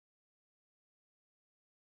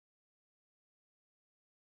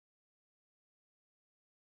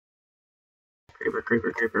Creeper,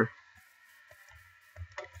 creeper, creeper.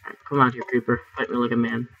 Alright, come out here, creeper. Fight me like a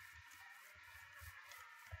man.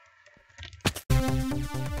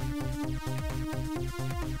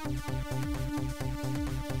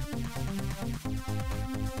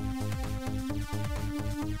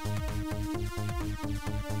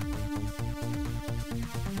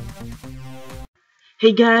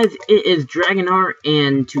 Hey guys, it is Dragonheart,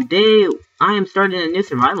 and today I am starting a new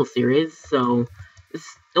survival series, so this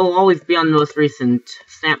will always be on the most recent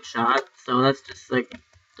snapshot, so that's just like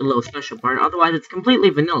the little special part. Otherwise, it's completely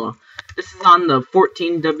vanilla. This is on the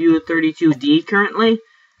 14W32D currently,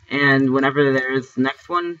 and whenever there's the next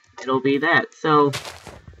one, it'll be that. So,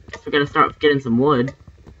 I guess we gotta start getting some wood.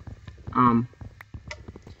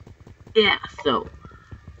 Yeah, so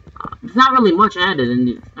there's not really much added in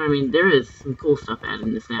these. I mean, there is some cool stuff added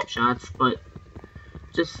in the snapshots, but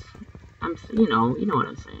just, you know what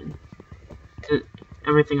I'm saying.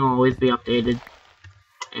 Everything will always be updated,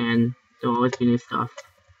 and there'll always be new stuff.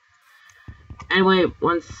 Anyway,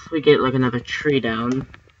 once we get like another tree down,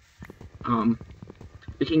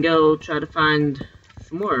 we can go try to find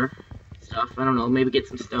some more stuff. I don't know, maybe get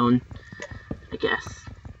some stone, I guess.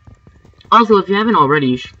 Also, if you haven't already,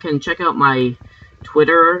 you can check out my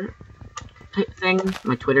Twitter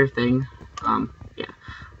thing, yeah,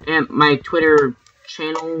 and my Twitter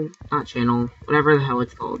channel, not channel, whatever the hell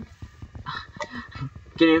it's called.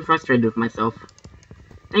 Getting frustrated with myself.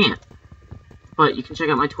 Dang it. But you can check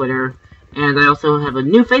out my Twitter, and I also have a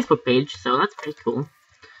new Facebook page, so that's pretty cool.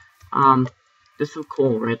 There's some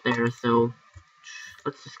coal right there, so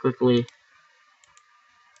let's just quickly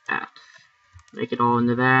make it all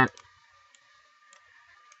into that.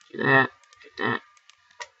 Do that, get that.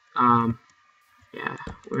 Yeah,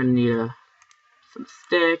 we're gonna need some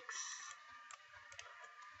sticks,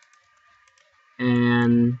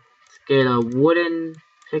 and let's get a wooden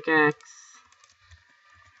pickaxe.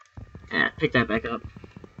 Yeah, pick that back up.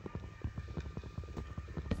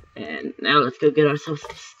 And now let's go get ourselves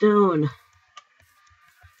some stone.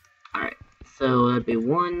 Alright, so that'd be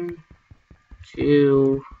 1,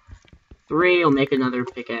 2, 3. We'll make another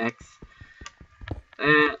pickaxe.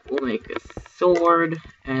 That will make a sword,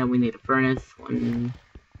 and we need a furnace. 1,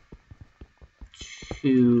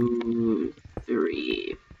 2,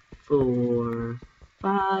 3, 4,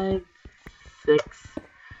 5, 6,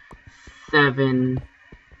 7,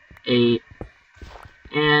 8,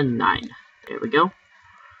 and 9. There we go.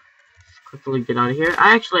 Let's quickly get out of here.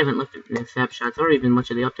 I actually haven't looked at the snapshots or even much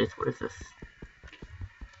of the updates. What is this?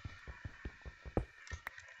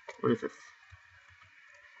 What is this?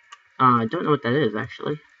 I don't know what that is,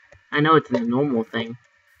 actually. I know it's a normal thing.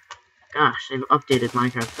 Gosh, they've updated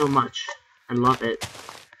Minecraft so much. I love it.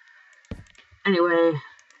 Anyway,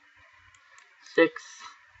 6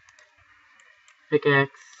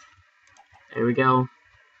 pickaxe. There we go.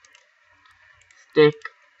 Stick.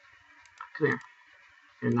 Come here.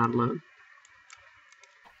 You're not alone.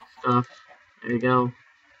 Stuff. There we go.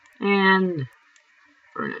 And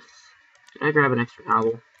furnace. Did I grab an extra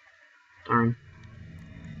cobble? Darn.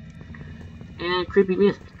 And creepy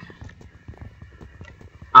music.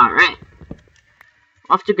 Alright.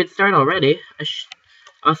 Off to a good start already.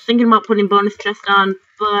 I was thinking about putting bonus chest on,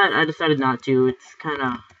 but I decided not to. It's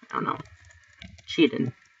kinda, I don't know,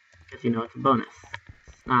 cheating. Because, you know, it's a bonus.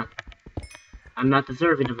 It's not, I'm not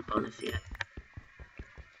deserving of a bonus yet.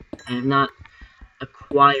 I have not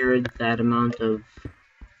acquired that amount of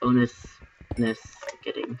bonusness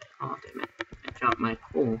getting. Oh, damn it. I dropped my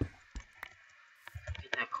coal.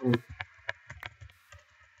 Get that coal.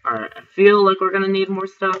 Alright, I feel like we're gonna need more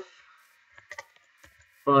stuff.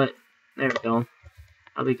 But, there we go.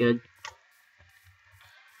 I'll be good.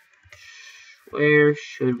 Where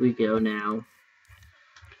should we go now?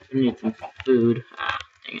 We need some food. Ah,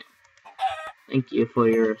 dang it. Thank you for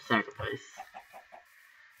your sacrifice.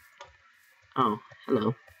 Oh,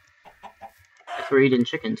 hello. Guess we're eating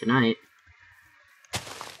chicken tonight. There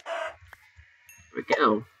we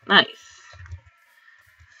go. Nice.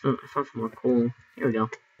 So, I saw some more coal. Here we go.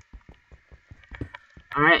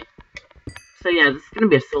 Alright. So yeah, this is gonna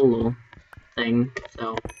be a solo thing,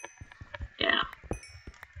 so yeah.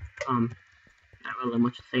 Not really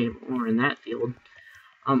much to say more in that field.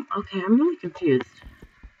 Okay, I'm really confused.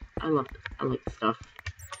 I like the stuff.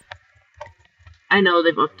 I know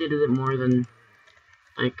they've updated it more than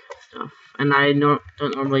like stuff. And I don't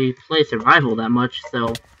normally play survival that much,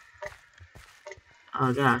 so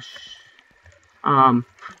oh gosh.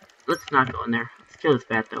 Let's not go in there. Let's kill this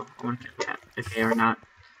bat though. I wanna kill the bat. Okay, or not.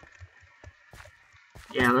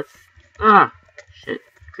 Yeah, let's... Ah! Shit.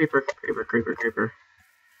 Creeper, creeper, creeper, creeper.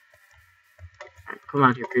 Alright, come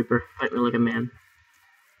out here, creeper. Fight me like a man.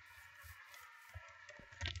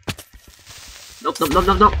 Nope, nope, nope,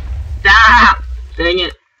 nope, nope. Ah! Dang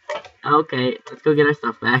it. Okay, let's go get our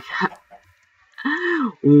stuff back.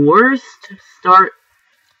 Worst start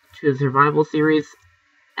to a survival series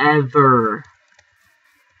ever.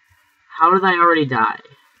 How did I already die?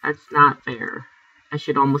 That's not fair. I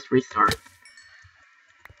should almost restart.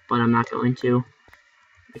 But I'm not going to.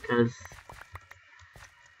 Because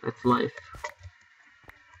that's life.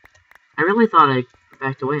 I really thought I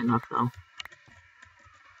backed away enough, though.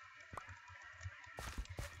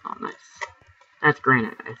 Oh, nice. That's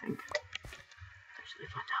granite, I think. Actually,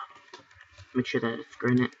 find out. Make sure that it's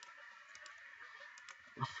granite.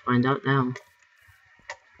 Let's find out now.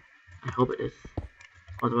 I hope it is.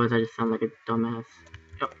 Otherwise, I just sound like a dumbass.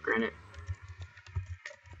 Yep, granite.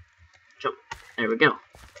 Jump. There we go.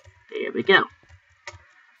 There we go.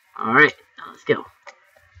 Alright, now let's go.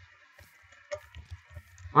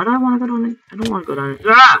 Why do I want to go down it? I don't want to go down it.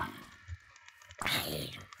 Ah!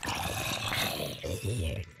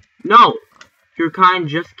 No! Your kind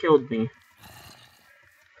just killed me.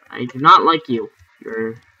 I do not like you.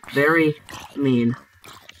 You're very mean.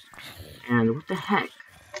 And what the heck?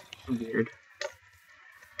 Weird.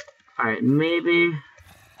 Alright, maybe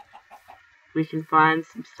we can find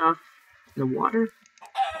some stuff in the water?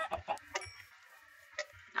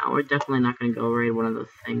 No, we're definitely not going to go raid one of those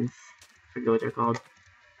things. I forget what they're called.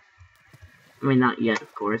 I mean, not yet,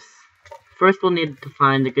 of course. First, we'll need to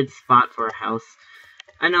find a good spot for a house.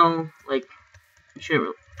 I know, like, we shouldn't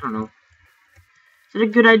really, I don't know. Is it a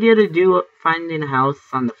good idea to do finding a house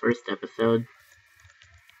on the first episode?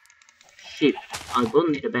 Sheep. I will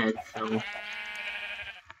need a bed, so...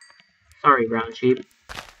 Sorry, brown sheep.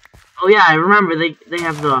 Oh yeah, I remember, they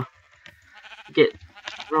have the... Get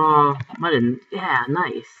raw mutton. Yeah,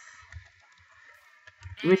 nice.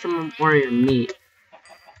 Give me some more of your meat.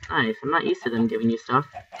 Nice, I'm not used to them giving you stuff.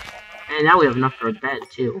 And now we have enough for a bed,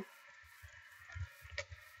 too.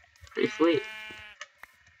 Pretty sweet.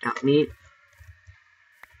 Got meat.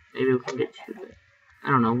 Maybe we can get 2 beds.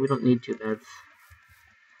 I don't know, we don't need 2 beds.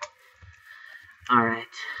 Alright.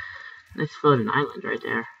 Nice floating island right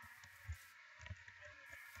there.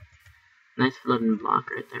 Nice floating block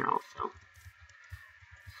right there also.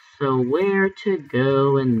 So where to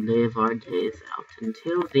go and live our days out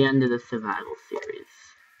until the end of the survival series.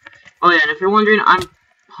 Oh yeah, and if you're wondering, I'm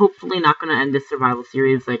hopefully not going to end this survival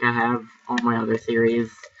series like I have all my other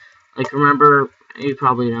series. Like, remember, you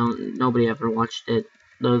probably don't, nobody ever watched it,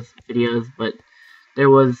 those videos, but there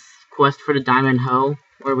was Quest for the Diamond Hoe,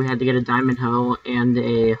 where we had to get a Diamond Hoe and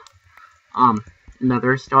a,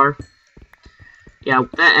 Nether Star. Yeah,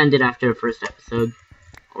 that ended after the first episode,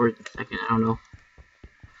 or second, I don't know.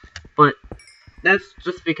 But, that's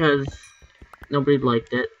just because nobody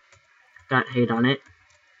liked it, got hate on it,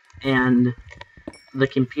 and the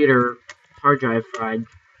computer hard drive fried.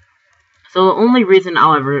 So the only reason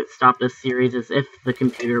I'll ever stop this series is if the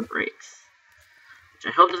computer breaks. Which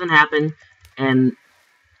I hope doesn't happen, and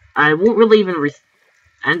I won't really even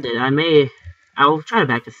end it. I'll try to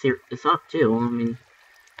back this up too. I mean,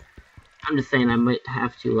 I'm just saying I might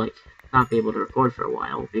have to, like, not be able to record for a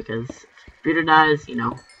while, because if the computer dies, you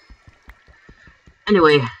know.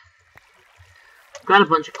 Anyway, got a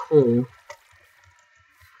bunch of coal.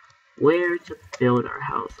 Where to build our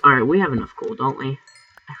house? Alright, we have enough coal, don't we?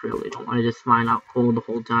 I really don't want to just mine out coal the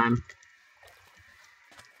whole time.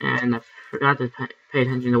 And I forgot to pay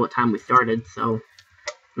attention to what time we started, so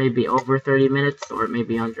maybe over 30 minutes, or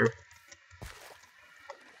maybe under.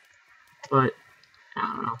 But, I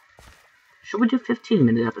don't know. Should we do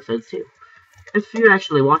 15-minute episodes, too? If you're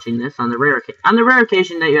actually watching this, on the rare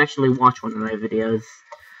occasion that you actually watch one of my videos,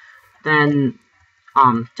 then,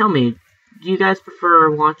 tell me, do you guys prefer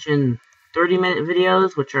watching 30-minute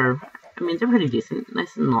videos, which are, I mean, they're pretty decent,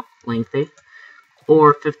 nice and lengthy,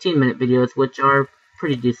 or 15-minute videos, which are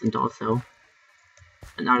pretty decent also,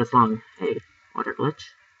 and not as long. Hey, water glitch.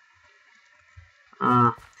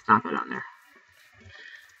 Stop it on there.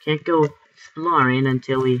 Can't go exploring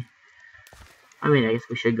until we, I mean, I guess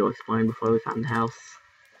we should go exploring before we find the house.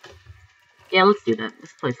 Yeah, let's do that.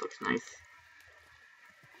 This place looks nice.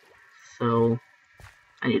 So,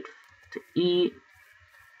 I need to eat.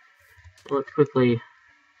 So let's quickly...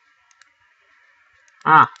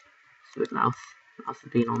 Ah! Stupid mouse. Mouse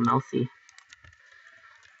is being all mousy.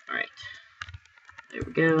 Alright. There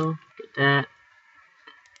we go. Get that.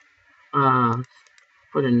 Let's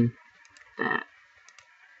put in that.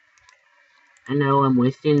 I know I'm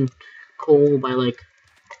wasting coal by, like,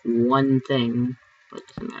 one thing, but it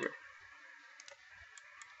doesn't matter.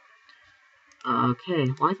 Okay,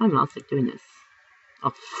 why is my mouse like doing this?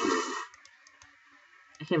 Oh,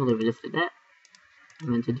 I can't believe I just did that. I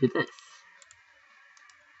meant to do this.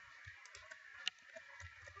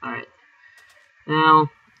 Alright. Now,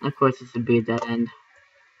 of course, this would be a dead end.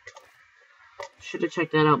 Should have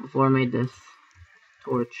checked that out before I made this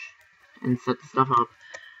torch and set the stuff up.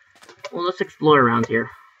 Well, let's explore around here.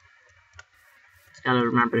 Just gotta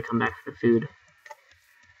remember to come back for the food.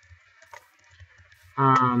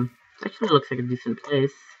 It actually looks like a decent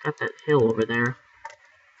place. Got that hill over there.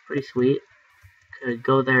 Pretty sweet. Could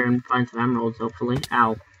go there and find some emeralds, hopefully.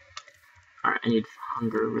 Ow. Alright, I need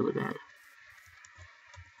hunger really bad.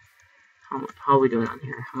 How are we doing on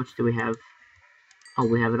here? How much do we have? Oh,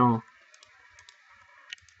 we have it all.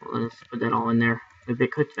 Well, let's put that all in there. Maybe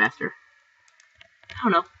it cooks faster. I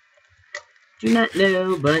don't know. Do not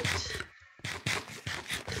know, but...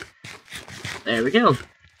 There we go.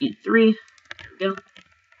 Eat 3. There we go.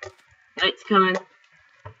 Night's coming.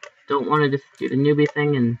 Don't want to just do the newbie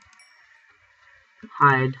thing and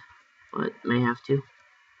hide, but may have to.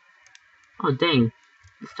 Oh, dang.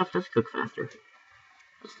 This stuff does cook faster.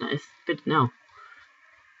 That's nice. Good to know.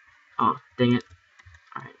 Oh, dang it.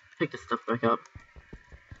 Alright, pick this stuff back up.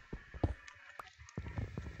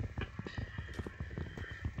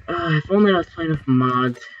 If only I was playing with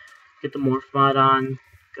mods. Get the morph mod on.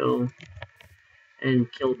 Go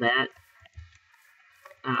and kill that.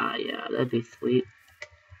 Yeah, that'd be sweet.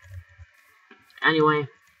 Anyway,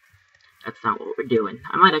 that's not what we're doing.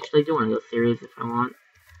 I might actually do one of those series if I want.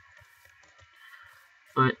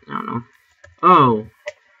 But, I don't know. Oh!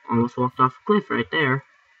 Almost walked off a cliff right there.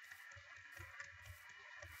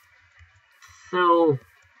 So,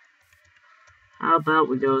 how about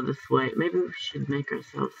we go this way? Maybe we should make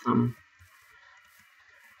ourselves some...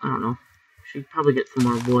 I don't know. Should probably get some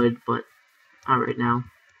more wood, but not right now.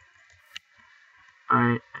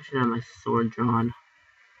 Alright, I should have my sword drawn.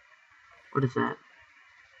 What is that?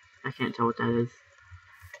 I can't tell what that is.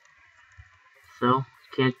 So,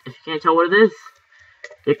 if you can't tell what it is,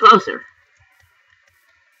 get closer.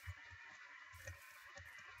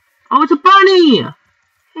 Oh, it's a bunny!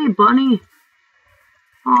 Hey, bunny.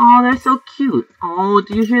 Oh, they're so cute. Oh,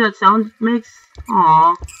 do you hear that sound it makes?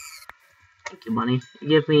 Aw. Thank you, bunny. You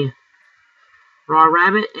give me raw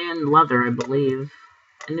rabbit and leather, I believe.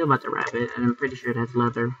 I knew about the rabbit, and I'm pretty sure it has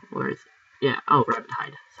leather. Where is it? Yeah, oh, rabbit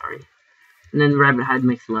hide. Sorry. And then rabbit hide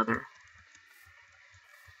makes leather.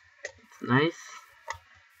 It's nice.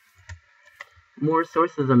 More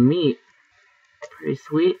sources of meat. Pretty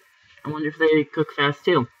sweet. I wonder if they cook fast,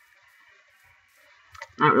 too.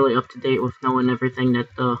 Not really up to date with knowing everything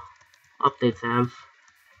that the updates have.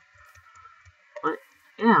 But,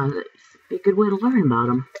 yeah, that'd be a good way to learn about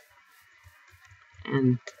them.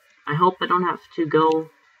 And I hope I don't have to go,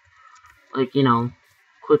 like, you know,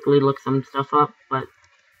 quickly look some stuff up, but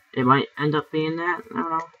it might end up being that. I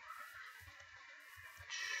don't know.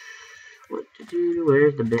 What to do?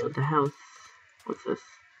 Where's the house? What's this?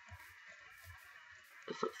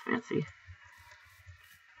 This looks fancy.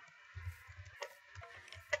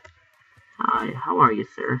 Hi, how are you,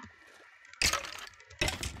 sir?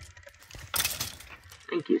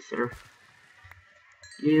 Thank you, sir.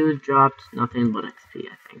 You dropped nothing but XP,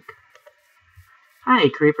 I think. Hi,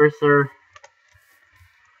 creeper, sir.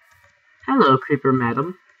 Hello, creeper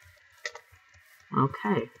madam.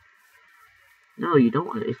 Okay. No, you don't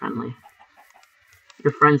want to be friendly.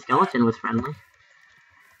 Your friend Skeleton was friendly.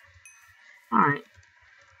 Alright.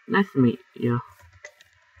 Nice to meet you.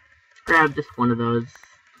 Let's grab just one of those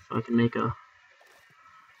so I can make a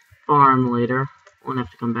farm later. Won't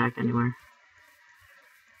have to come back anywhere.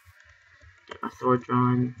 Get my sword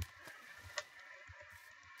drawn.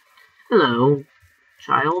 Hello,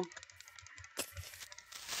 child.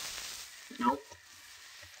 Nope.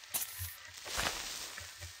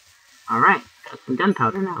 Alright, got some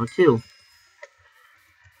gunpowder now, too.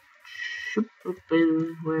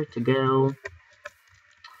 Where to go?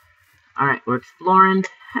 Alright, we're exploring.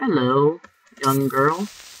 Hello, young girl.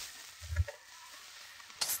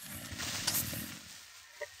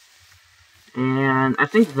 And I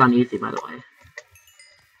think this is on easy, by the way.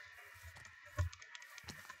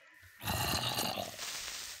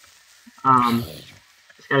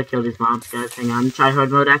 Just gotta kill these mobs, guys. Hang on. Try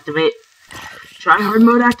hard mode activate. Try hard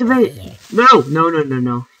mode activate. No, no, no, no,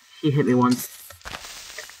 no. He hit me once.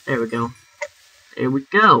 There we go. There we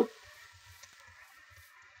go.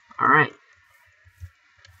 Alright.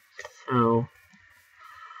 So.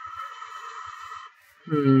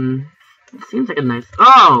 It seems like a nice...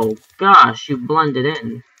 Oh, gosh, you blended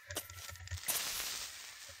in.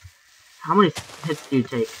 How many hits do you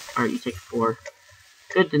take? Alright, you take 4.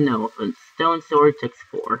 Good to know. If a stone sword takes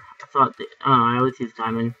 4. I thought that... Oh, I always use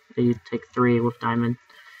diamond. They take 3 with diamond.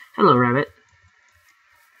 Hello, rabbit.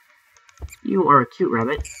 You are a cute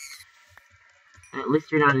rabbit. At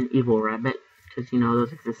least you're not an evil rabbit. because, you know,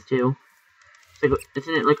 those exist too. Like,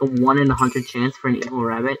 isn't it like a 1 in 100 chance for an evil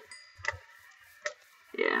rabbit?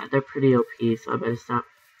 Yeah, they're pretty OP, so I better stop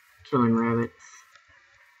killing rabbits.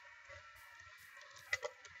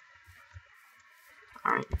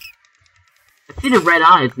 Alright. I see the red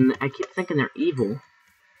eyes, and I keep thinking they're evil.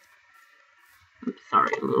 I'm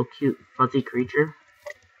sorry, a little cute fuzzy creature.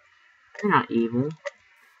 You're not evil.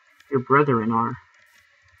 Your brethren are.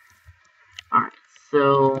 Alright,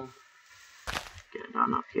 so... get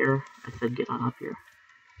on up here. I said get on up here.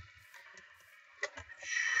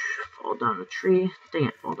 Fall down the tree. Dang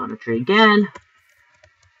it, fall down the tree again.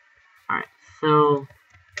 Alright, so...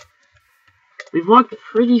 we've walked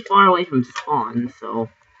pretty far away from spawn, so...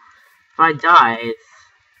 if I die, it's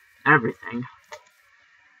everything.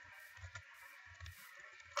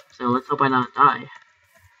 So let's hope I don't die.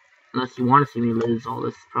 Unless you want to see me lose all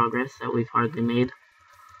this progress that we've hardly made.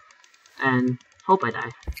 And hope I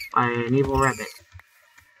die by an evil rabbit.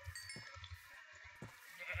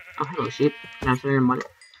 Oh, hello, sheep. Can I turn your money?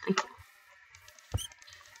 Thank you.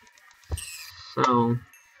 So,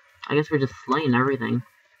 I guess we're just slaying everything.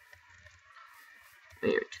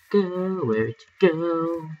 Where to go? Where to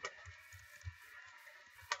go?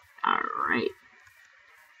 Alright.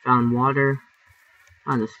 Found water.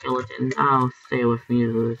 Found a skeleton. I'll stay with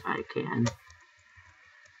you if I can.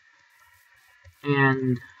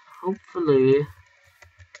 And hopefully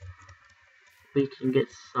we can get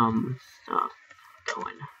some stuff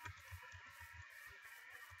going.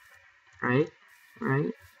 Right?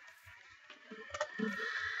 Right?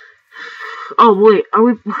 Oh wait,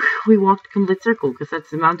 we walked a complete circle because that's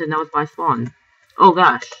the mountain that was by spawn. Oh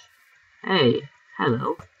gosh. Hey,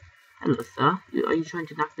 hello. Hello, sir. Are you trying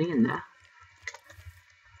to knock me in there?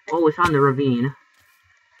 Oh, we found the ravine.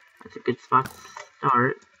 That's a good spot to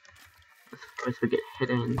start. Of course, we get hit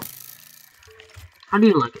in. How do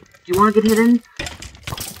you like it? Do you want to get hit in?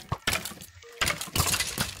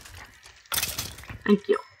 Thank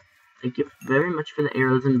you. Thank you very much for the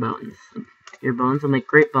arrows and bones. Your bones will make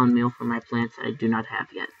great bone meal for my plants that I do not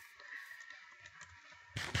have yet.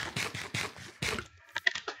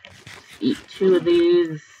 Eat 2 of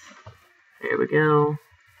these. There we go.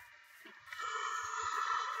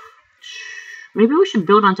 Maybe we should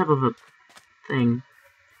build on top of a thing.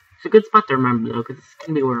 It's a good spot to remember though, because this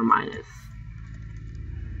can be where mine is.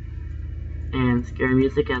 And scary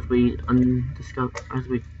music as we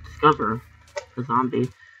discover the zombie.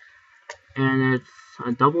 And it's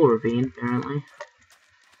a double ravine, apparently.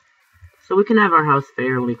 So we can have our house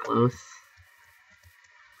fairly close.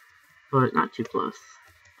 But not too close.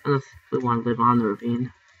 Unless we want to live on the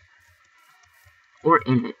ravine. Or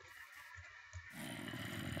in it.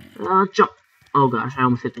 Jump! Oh gosh, I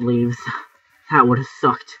almost hit the leaves. That would have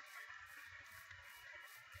sucked.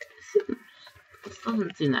 This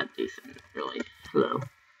doesn't seem that decent, really. Hello.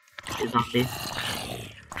 Hey, zombie.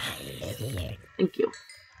 Thank you.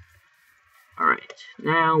 Alright,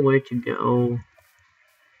 now where to go?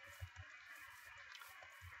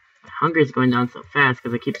 My hunger is going down so fast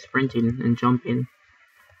because I keep sprinting and jumping.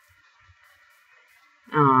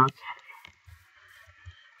 Okay.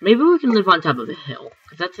 Maybe we can live on top of a hill,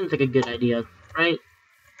 because that seems like a good idea, right?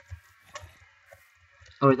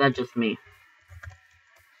 Or is that just me?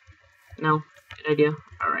 No? Good idea?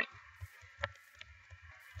 Alright.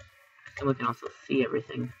 And we can also see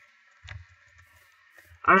everything.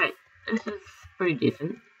 Alright, this is pretty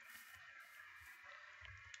decent.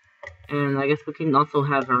 And I guess we can also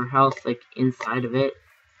have our house, like, inside of it.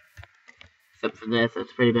 Except for this,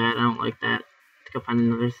 that's pretty bad. I don't like that. Let's go find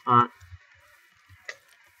another spot.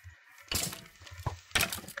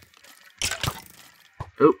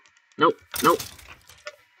 Oh, nope, nope.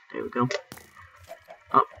 There we go.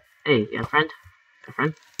 Oh, hey, you got a friend? Got a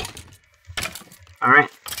friend?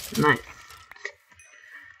 Alright, nice.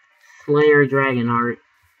 Slayer Dragonheart.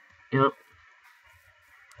 Yep.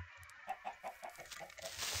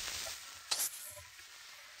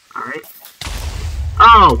 Alright.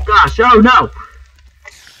 Oh, gosh, oh no!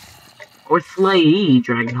 Or Slay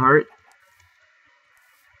Dragonheart.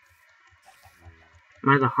 Am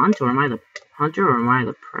I the hunter, or am I the hunter, or am I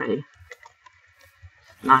the prey?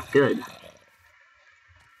 Not good.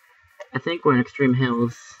 I think we're in Extreme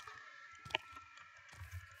Hills.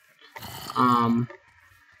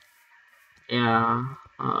 Yeah,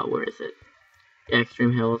 where is it? Yeah,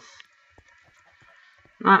 Extreme Hills.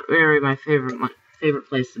 Not really my favorite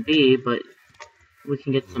place to be, but we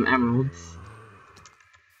can get some emeralds.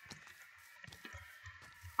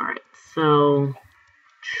 Alright, so...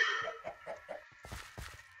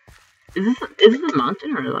 Is this a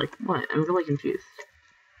mountain, or like, what? I'm really confused.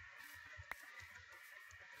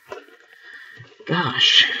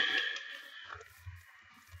 Gosh.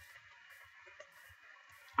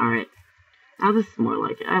 Now this is more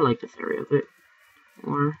like it. I like this area a bit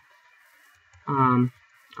more. I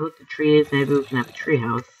looked at trees. Maybe we can have a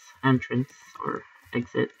treehouse entrance or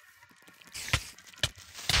exit.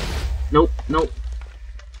 Nope, nope.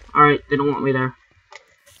 Alright, they don't want me there.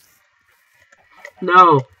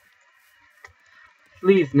 No!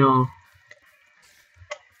 Please, no.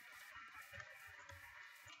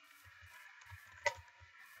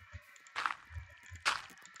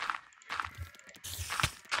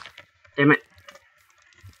 Damn it.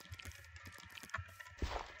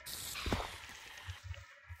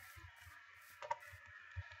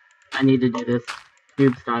 I need to do this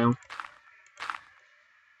noob style.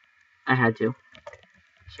 I had to.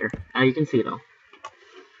 Sure. Now you can see though.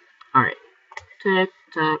 Alright. Tick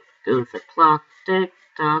tock. Goes the clock. Tick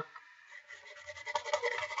tock.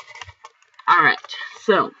 Alright.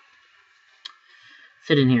 So.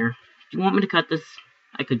 Sit in here. Do you want me to cut this?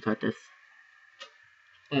 I could cut this.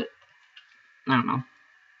 But. I don't know.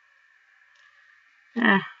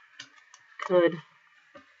 Could.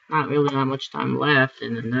 Not really that much time left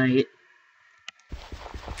in the night.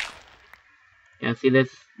 Yeah, see,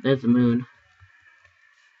 there's the moon.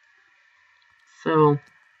 So,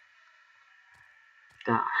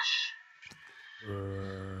 gosh.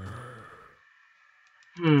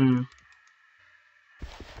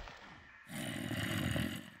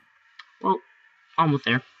 Well, almost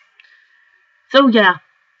there. So, yeah,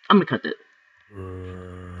 I'm gonna cut it.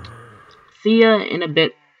 See ya in a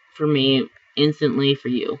bit for me, instantly for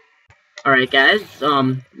you. Alright, guys,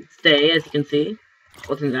 stay, as you can see.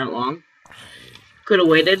 Wasn't that long. Could have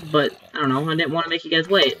waited, but, I don't know, I didn't want to make you guys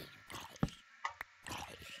wait.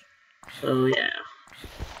 So, yeah.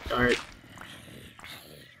 Start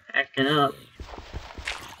packing up.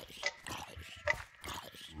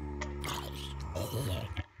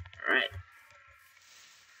 Alright.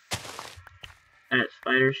 That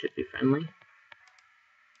spider should be friendly.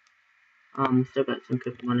 Still got some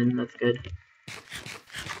cooked mutton, that's good.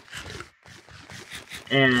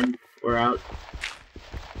 And we're out.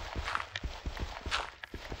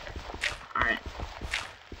 Alright.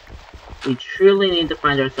 We truly need to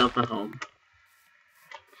find ourselves a home.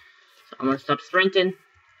 So I'm gonna stop sprinting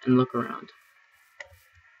and look around.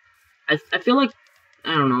 I feel like,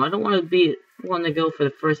 I don't know, I don't want to be one to go for the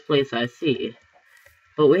first place I see.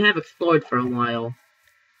 But we have explored for a while.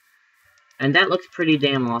 And that looks pretty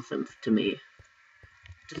damn awesome to me.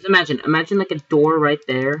 Just imagine like a door right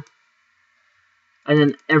there. And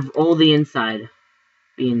then all the inside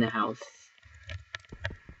being the house.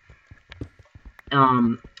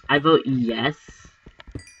 I vote yes.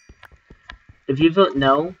 If you vote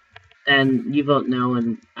no, then you vote no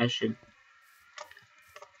and I should,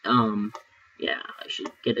 yeah, I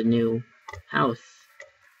should get a new house.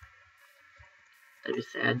 That'd be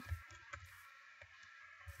sad.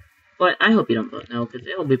 But I hope you don't vote no, because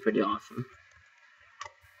it'll be pretty awesome.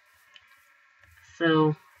 So,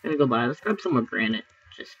 I'm gonna go by. Let's grab some more granite,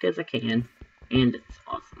 just because I can. And it's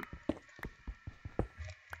awesome.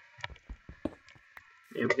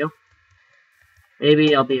 There we go.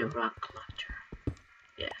 Maybe I'll be a rock collector.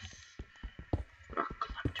 Yes. Rock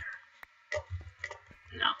collector.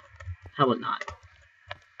 No. How about not?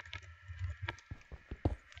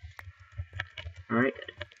 Alright.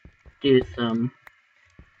 Do some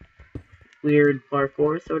weird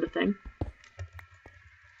parkour sort of thing.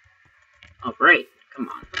 Alright. Come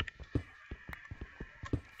on.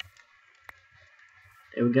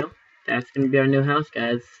 There we go. That's gonna be our new house,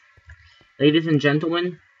 guys. Ladies and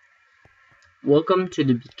gentlemen, welcome to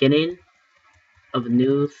the beginning of a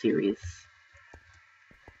new series.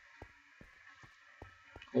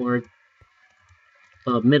 Or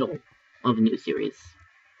the middle of a new series.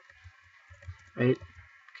 Right?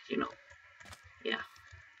 'Cause, you know, yeah.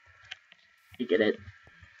 You get it.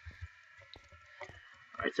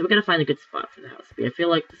 Alright, so we gotta find a good spot for the house. I feel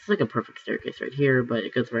like this is like a perfect staircase right here, but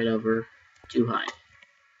it goes right over too high.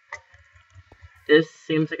 This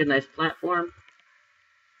seems like a nice platform.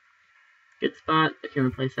 Good spot. I can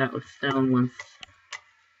replace that with stone once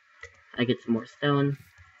I get some more stone.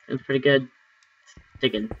 Seems pretty good. Let's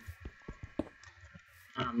dig in.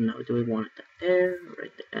 No, do we want it there?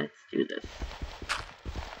 Right there. Let's do this.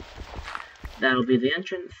 That'll be the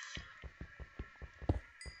entrance.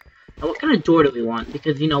 Now, what kind of door do we want?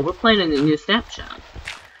 Because, you know, we're playing in a new snapshot.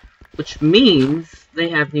 Which means they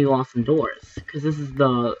have new awesome doors. Because this is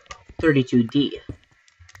the 32D.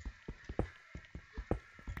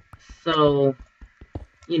 So,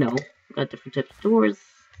 you know, got different types of doors.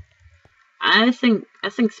 I think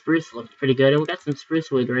spruce looks pretty good, and we got some spruce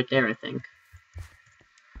wood right there, I think.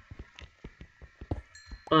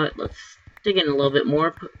 But let's dig in a little bit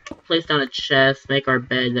more. Place down a chest, make our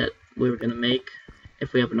bed that we were gonna make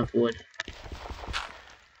if we have enough wood.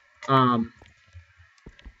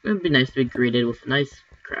 It would be nice to be greeted with a nice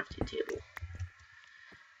crafting table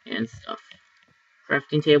and stuff.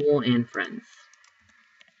 Crafting table and friends.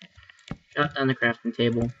 Drop down the crafting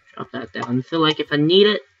table. Drop that down. So like if I need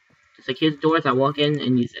it, just like here's doors, I walk in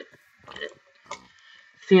and use it. Get it.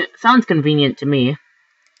 See, it sounds convenient to me.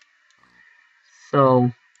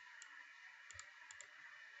 So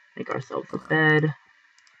make ourselves a bed.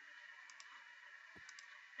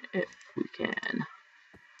 If we can.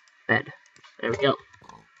 Bed. There we go.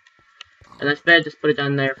 And that's bed, just put it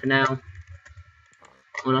down there for now.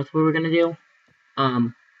 What else were we gonna do?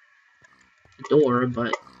 The door,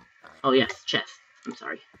 but oh yes, chest. I'm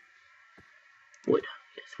sorry. Wood.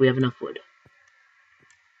 Yes, we have enough wood.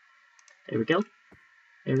 There we go.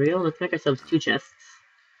 There we go. Let's make ourselves 2 chests.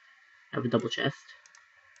 Have a double chest.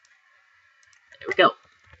 There we go.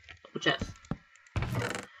 Double chest.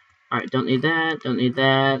 Alright, don't need that, don't need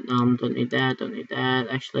that, don't need that, don't need that.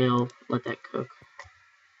 Actually, I'll let that cook.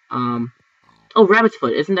 Oh, rabbit's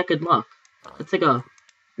foot. Isn't that good luck? It's like a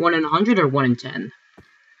 1 in 100 or 1 in 10.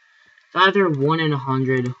 It's either 1 in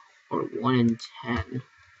 100 or 1 in 10.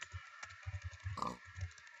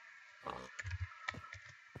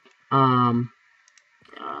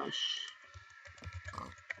 Gosh.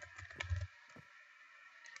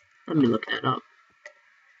 Let me look that up.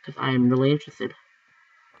 Because I am really interested.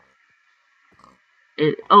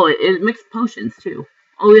 It makes potions too.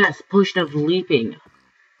 Oh yes, potion of leaping.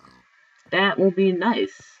 That will be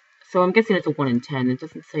nice. So I'm guessing it's a 1 in 10. It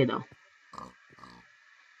doesn't say though.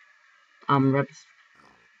 Reps.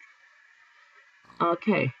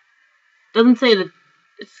 Okay. Doesn't say that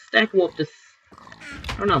it's stackable up to.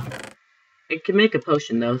 I don't know. It can make a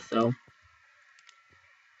potion though, so.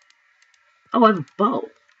 Oh, I have a bow.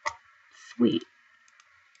 Sweet.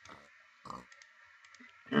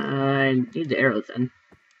 I need the arrows then.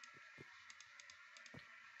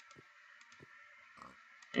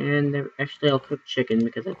 And actually, I'll cook chicken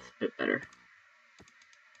because that's a bit better.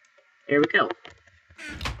 There we go.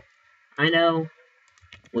 I know,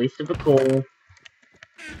 waste of a coal,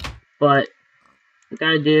 but you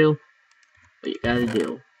gotta do what you gotta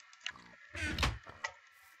do.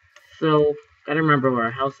 So, gotta remember where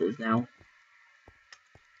our house is now.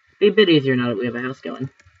 Be a bit easier now that we have a house going.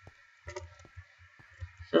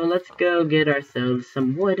 So let's go get ourselves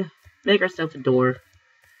some wood, make ourselves a door,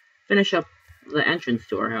 finish up the entrance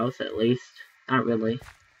to our house at least. Not really.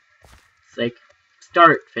 It's like,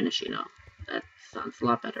 start finishing up. That sounds a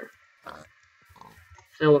lot better.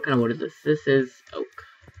 So what kind of wood is this? This is oak.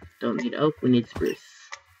 Don't need oak, we need spruce.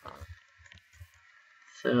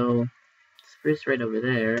 So, spruce right over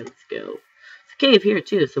there, let's go. It's a cave here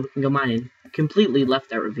too, so we can go mining. Completely left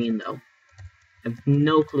that ravine though. I have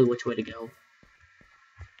no clue which way to go.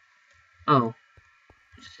 Oh,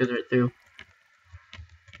 it just goes right through.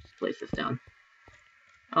 Just place this down.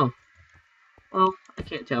 Oh, well, I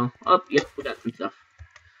can't tell. Oh, yep, we got some stuff.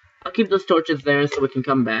 I'll keep those torches there so we can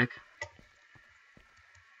come back.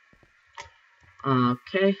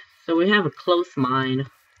 Okay, so we have a close mine.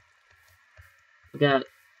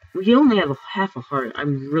 We only have half a heart.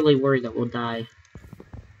 I'm really worried that we'll die.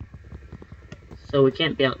 So we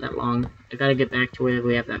can't be out that long. I gotta get back to where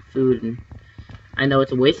we have that food, and I know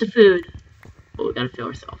it's a waste of food, but we gotta fill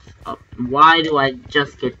ourselves up. Why do I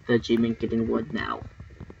just get the achievement getting wood now?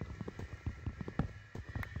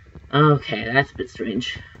 Okay, that's a bit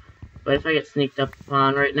strange. But if I get sneaked up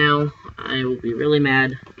on right now, I will be really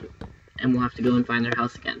mad, and we'll have to go and find their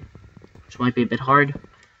house again. Which might be a bit hard.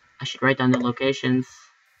 I should write down the locations,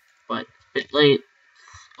 but it's a bit late.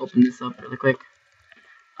 Let's open this up really quick.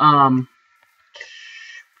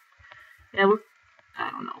 Yeah, I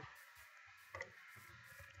don't know.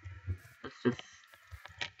 Let's just,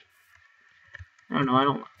 I don't know, I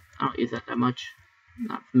don't use that much. I'm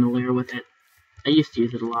not familiar with it. I used to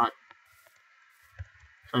use it a lot.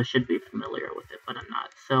 So I should be familiar with it, but I'm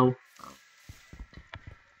not. So,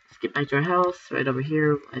 let's get back to our house, right over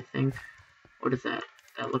here, I think. What is that?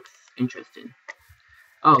 That looks interesting.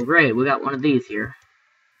 Oh, great, we got one of these here.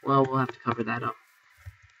 Well, we'll have to cover that up.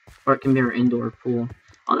 Or it can be our indoor pool.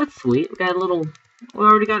 Oh, that's sweet. We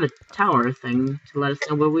already got a tower thing to let us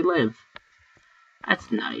know where we live. That's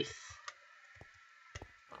nice.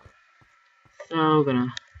 So, I'm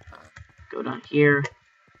gonna go down here.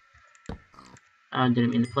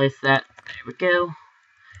 Didn't mean to place that. There we go.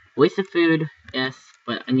 Waste of food, yes,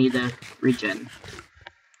 but I need to regen.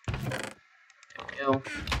 There we go.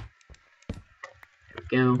 There we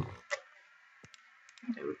go.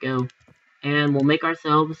 There we go. And we'll make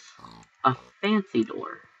ourselves a fancy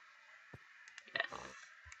door. Yes.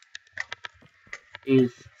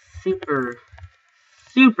 Use super,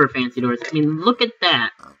 super fancy doors. I mean, look at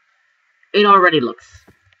that. It already looks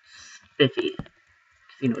spiffy.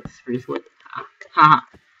 You know, it's spruce wood. Haha,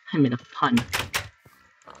 I made a pun.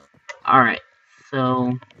 Alright,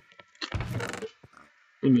 so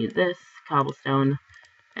we need this, cobblestone,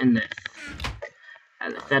 and this.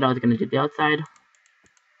 As I said, I was going to do the outside.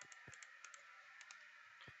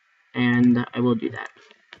 And I will do that.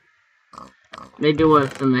 Maybe we'll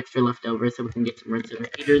have some extra leftovers so we can get some redstone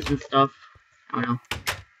repeaters and stuff. I don't know.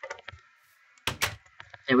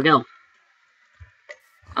 There we go.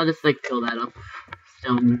 I'll just like fill that up with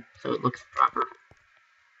stone so it looks proper.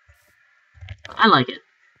 I like it.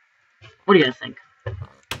 What do you guys think?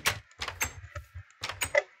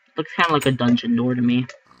 Looks kind of like a dungeon door to me.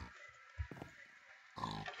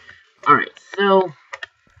 Alright, so I'm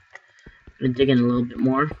gonna dig in a little bit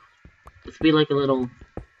more. This will be like a little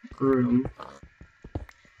room.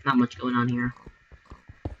 Not much going on here.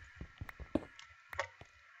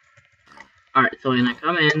 Alright, so when I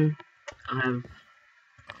come in,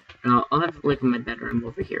 I'll have like my bedroom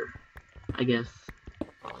over here, I guess.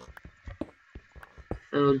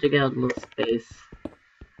 So dig out a little space.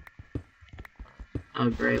 Oh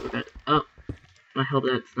great, we got, oh, I hope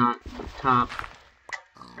that's not the top.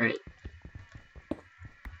 Right.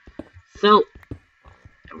 So,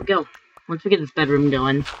 there we go. Once we get this bedroom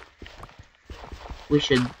going, we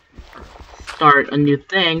should start a new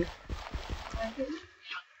thing.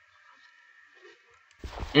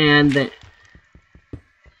 And,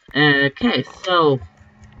 okay, so,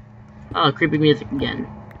 oh, creepy music again.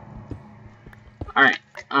 Alright,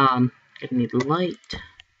 gonna need light.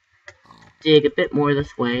 Dig a bit more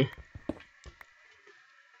this way.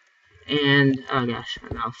 And, oh gosh, my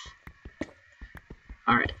mouse.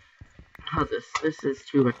 Alright, how's this? This is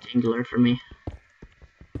too rectangular for me.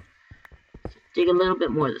 So dig a little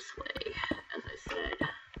bit more this way, as I said.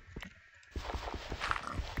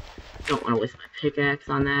 Don't want to waste my pickaxe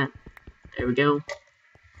on that. There we go.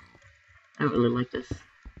 I don't really like this.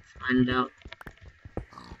 Spine it out.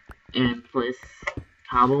 And place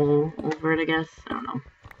cobble over it, I guess. I don't know.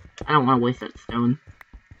 I don't want to waste that stone.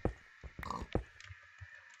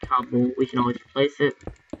 Cobble, we can always replace it.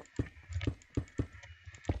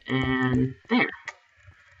 And there.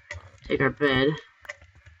 Take our bed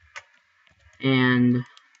and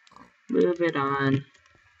move it on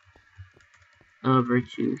over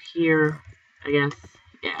to here, I guess.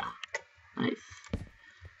 Yeah. Nice.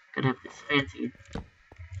 Gotta have this fancy.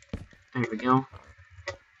 There we go.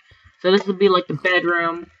 So this will be like the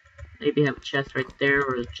bedroom. Maybe have a chest right there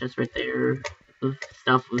or a chest right there with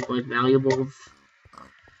stuff with like valuables.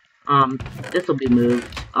 This will be moved.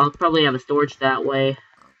 I'll probably have a storage that way.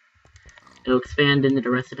 It'll expand into the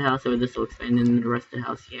rest of the house, or this will expand into the rest of the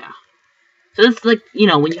house, yeah. So this is like, you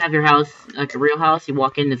know, when you have your house, like a real house, you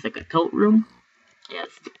walk in, it's like a coat room. Yeah,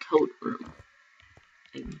 it's the coat room.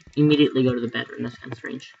 And immediately go to the bedroom, that's kind of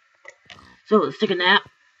strange. So, let's take a nap.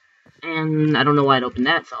 And I don't know why I'd open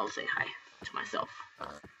that, so I'll say hi to myself.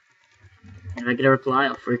 And if I get a reply,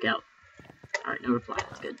 I'll freak out. Alright, no reply,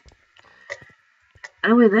 that's good.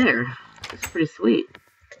 Anyway, there. It's pretty sweet,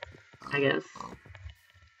 I guess.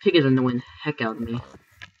 Pig is annoying the heck out of me.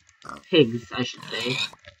 Pigs, I should say.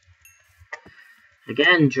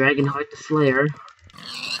 Again, Dragonheart the Slayer.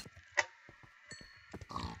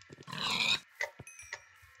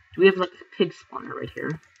 Do we have like a pig spawner right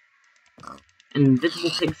here? An invisible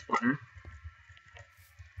pig spawner.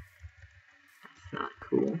 That's not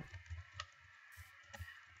cool.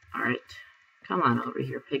 Alright. Come on over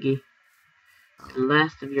here, piggy. The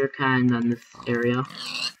last of your kind on this area.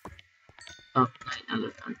 Oh, now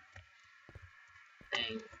that's done.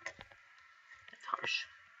 Dang. That's harsh.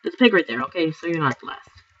 There's a pig right there, okay? So you're not the last.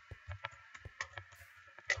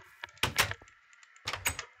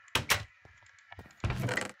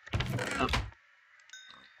 Oh.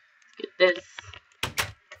 Let's get this.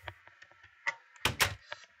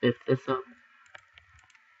 Spiff this up.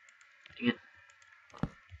 Dang it.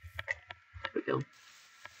 There we go.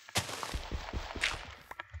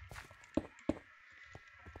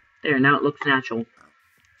 There, now it looks natural.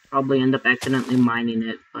 Probably end up accidentally mining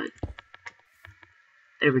it, but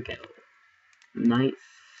there we go. Nice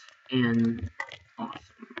and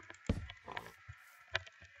awesome.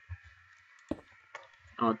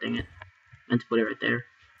 Oh, dang it. Meant to put it right there.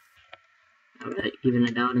 I'm gonna even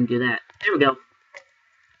it out and do that. There we go.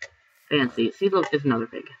 Fancy. See, look, there's another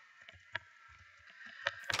pig.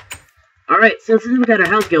 Alright, so since we got our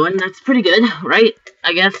house going, that's pretty good, right?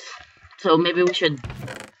 I guess. So maybe we should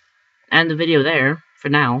end the video there for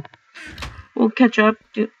now. We'll catch up.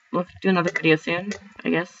 We'll do another video soon, I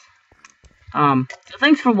guess. So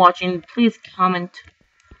thanks for watching. Please comment,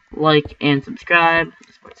 like, and subscribe.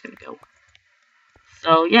 This is where it's gonna go.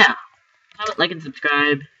 So, yeah. Comment, like, and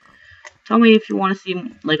subscribe. Tell me if you want to see,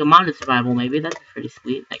 like, a modded survival, maybe. That'd be pretty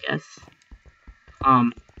sweet, I guess.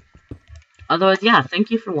 Otherwise, yeah,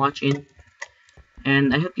 thank you for watching.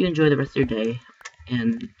 And I hope you enjoy the rest of your day.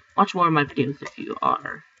 And watch more of my videos if you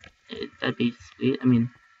are. That'd be sweet. I mean,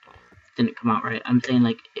 it didn't come out right. I'm saying,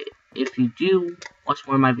 like, if you do watch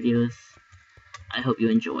more of my videos, I hope you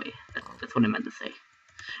enjoy. That's what I meant to say.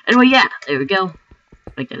 Anyway, yeah, there we go.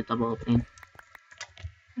 Make that a double opening.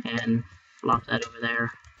 And flop that over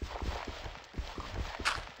there.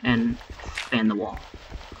 And expand the wall.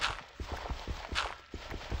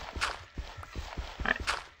 Alright.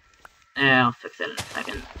 Yeah, I'll fix that in a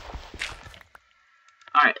second.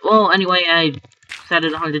 Alright, well, anyway, I said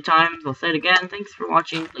it 100 times. I'll say it again. Thanks for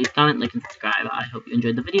watching. Please comment, like, and subscribe. I hope you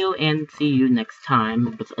enjoyed the video, and see you next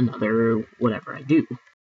time with another whatever I do.